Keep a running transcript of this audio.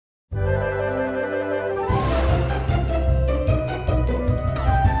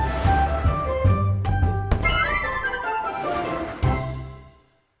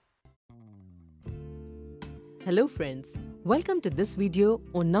Hello friends, welcome to this video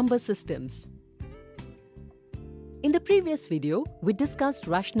on number systems. In the previous video, we discussed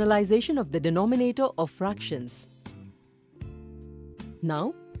rationalization of the denominator of fractions.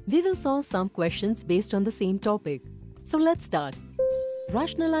 Now, we will solve some questions based on the same topic. So let's start.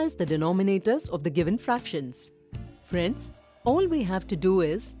 Rationalize the denominators of the given fractions. Friends, all we have to do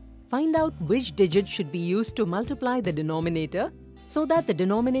is find out which digit should be used to multiply the denominator so that the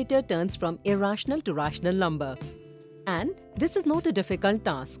denominator turns from irrational to rational number. And this is not a difficult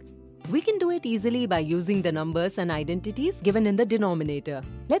task. We can do it easily by using the numbers and identities given in the denominator.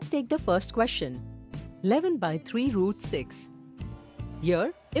 Let's take the first question. 11 by 3 root 6.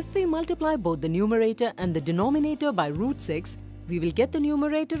 Here, if we multiply both the numerator and the denominator by root 6, we will get the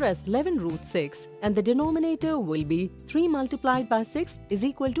numerator as 11 root 6 and the denominator will be 3 multiplied by 6 is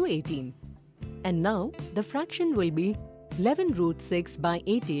equal to 18. And now, the fraction will be 11 root 6 by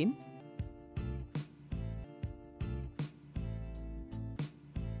 18.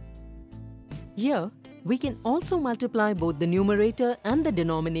 Here, we can also multiply both the numerator and the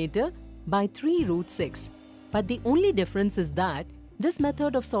denominator by 3 root 6. But the only difference is that this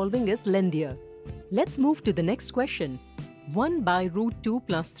method of solving is lengthier. Let's move to the next question. 1 by root 2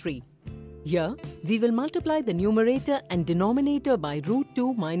 plus 3. Here, we will multiply the numerator and denominator by root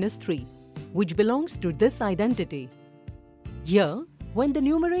 2 minus 3, which belongs to this identity. Here, when the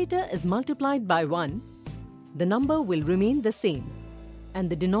numerator is multiplied by 1, the number will remain the same, and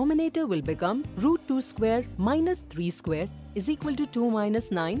the denominator will become root 2 square minus 3 square is equal to 2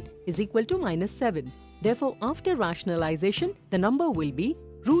 minus 9 is equal to minus 7. Therefore, after rationalization, the number will be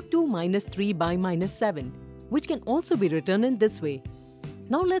root 2 minus 3 by minus 7, which can also be written in this way.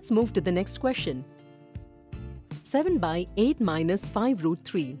 Now let's move to the next question. 7 by 8 minus 5 root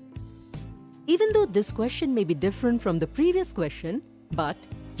 3. Even though this question may be different from the previous question, but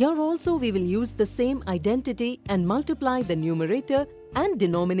here also we will use the same identity and multiply the numerator and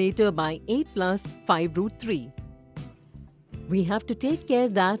denominator by 8 plus 5 root 3. We have to take care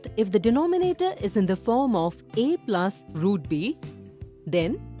that if the denominator is in the form of a plus root b,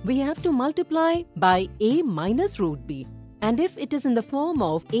 then we have to multiply by a minus root b. And if it is in the form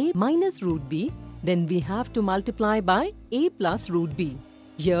of a minus root b, then we have to multiply by a plus root b.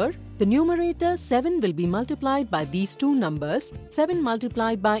 Here, the numerator 7 will be multiplied by these two numbers, 7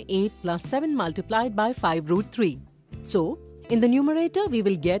 multiplied by 8 plus 7 multiplied by 5 root 3. So, in the numerator we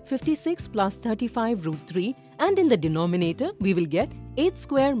will get 56 plus 35 root 3 and in the denominator we will get 8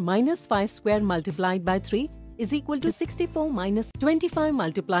 square minus 5 square multiplied by 3 is equal to 64 minus 25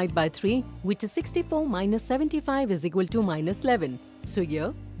 multiplied by 3, which is 64 minus 75 is equal to minus 11. So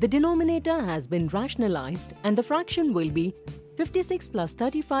here, the denominator has been rationalized and the fraction will be 56 plus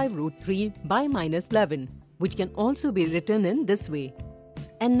 35 root 3 by minus 11, which can also be written in this way.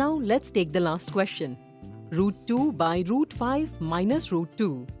 And now let's take the last question. Root 2 by root 5 minus root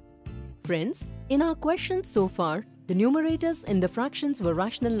 2. Friends, in our questions so far, the numerators in the fractions were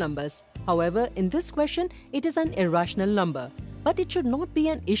rational numbers. However, in this question, it is an irrational number. But it should not be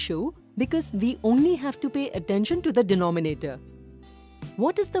an issue because we only have to pay attention to the denominator.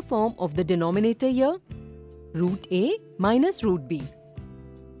 What is the form of the denominator here? Root a minus root b.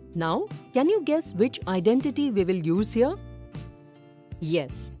 Now, can you guess which identity we will use here?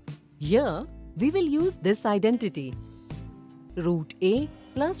 Yes, here we will use this identity. Root a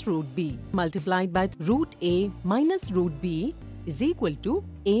plus root b multiplied by root a minus root b is equal to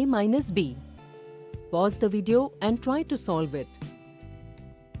a minus b. Pause the video and try to solve it.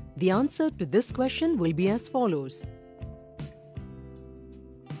 The answer to this question will be as follows.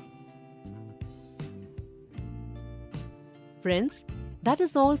 Friends, that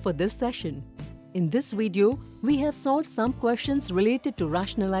is all for this session. In this video, we have solved some questions related to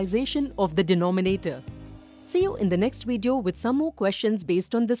rationalization of the denominator. See you in the next video with some more questions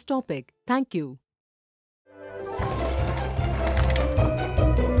based on this topic. Thank you.